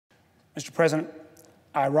Mr. President,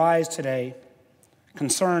 I rise today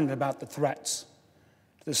concerned about the threats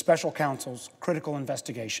to the Special Counsel's critical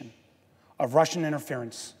investigation of Russian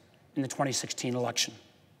interference in the 2016 election.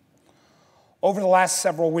 Over the last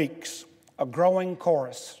several weeks, a growing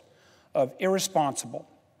chorus of irresponsible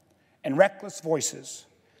and reckless voices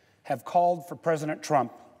have called for President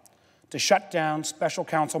Trump to shut down Special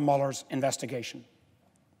Counsel Mueller's investigation.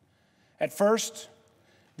 At first,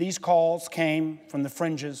 these calls came from the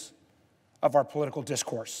fringes of our political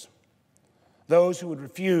discourse, those who would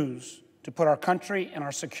refuse to put our country and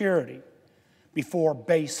our security before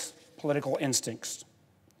base political instincts.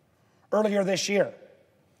 Earlier this year,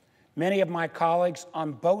 many of my colleagues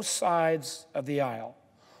on both sides of the aisle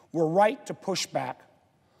were right to push back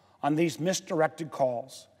on these misdirected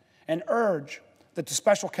calls and urge that the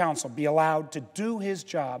special counsel be allowed to do his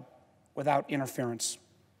job without interference.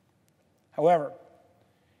 However,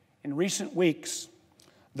 in recent weeks,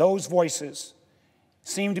 those voices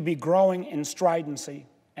seem to be growing in stridency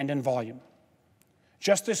and in volume.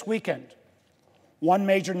 Just this weekend, one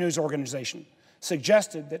major news organization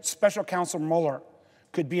suggested that Special Counsel Mueller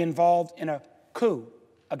could be involved in a coup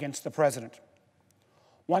against the president.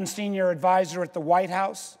 One senior advisor at the White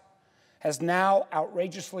House has now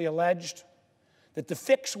outrageously alleged that the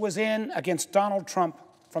fix was in against Donald Trump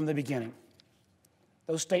from the beginning.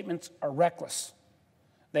 Those statements are reckless,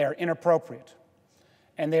 they are inappropriate,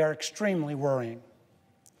 and they are extremely worrying.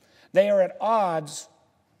 They are at odds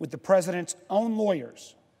with the president's own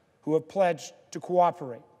lawyers who have pledged to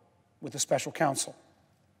cooperate with the special counsel.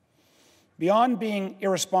 Beyond being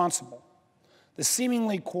irresponsible, the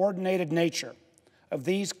seemingly coordinated nature of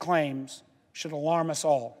these claims should alarm us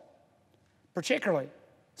all, particularly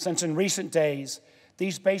since in recent days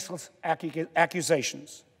these baseless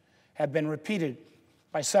accusations have been repeated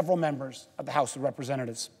by several members of the House of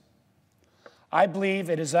Representatives. I believe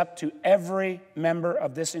it is up to every member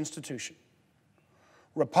of this institution,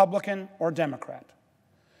 Republican or Democrat,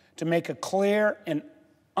 to make a clear and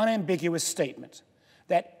unambiguous statement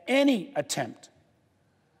that any attempt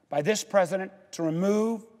by this president to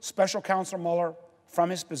remove Special Counsel Mueller from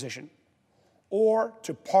his position or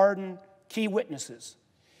to pardon key witnesses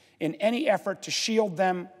in any effort to shield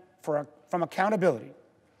them from accountability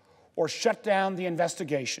or shut down the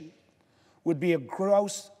investigation would be a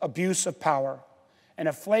gross abuse of power and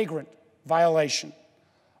a flagrant violation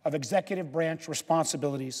of executive branch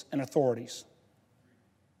responsibilities and authorities.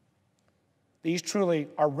 These truly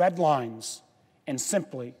are red lines and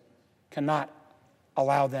simply cannot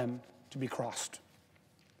allow them to be crossed.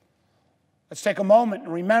 Let's take a moment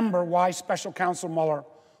and remember why Special Counsel Mueller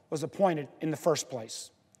was appointed in the first place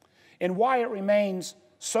and why it remains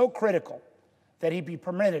so critical that he be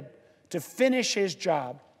permitted to finish his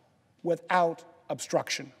job without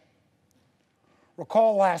obstruction.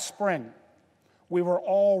 Recall last spring, we were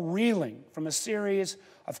all reeling from a series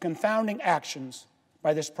of confounding actions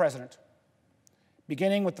by this president,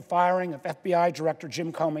 beginning with the firing of FBI Director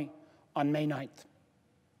Jim Comey on May 9th.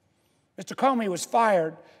 Mr. Comey was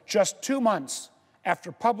fired just 2 months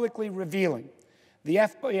after publicly revealing the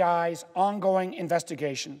FBI's ongoing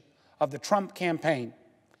investigation of the Trump campaign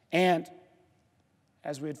and,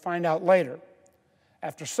 as we'd find out later,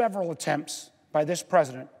 after several attempts by this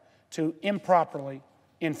president to improperly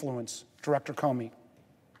influence Director Comey.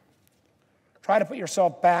 Try to put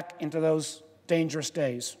yourself back into those dangerous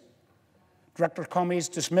days. Director Comey's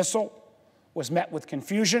dismissal was met with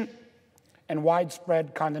confusion and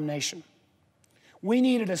widespread condemnation. We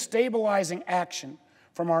needed a stabilizing action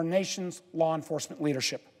from our nation's law enforcement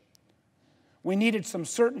leadership. We needed some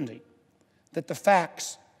certainty that the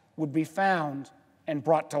facts would be found and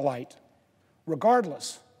brought to light,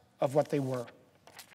 regardless of what they were.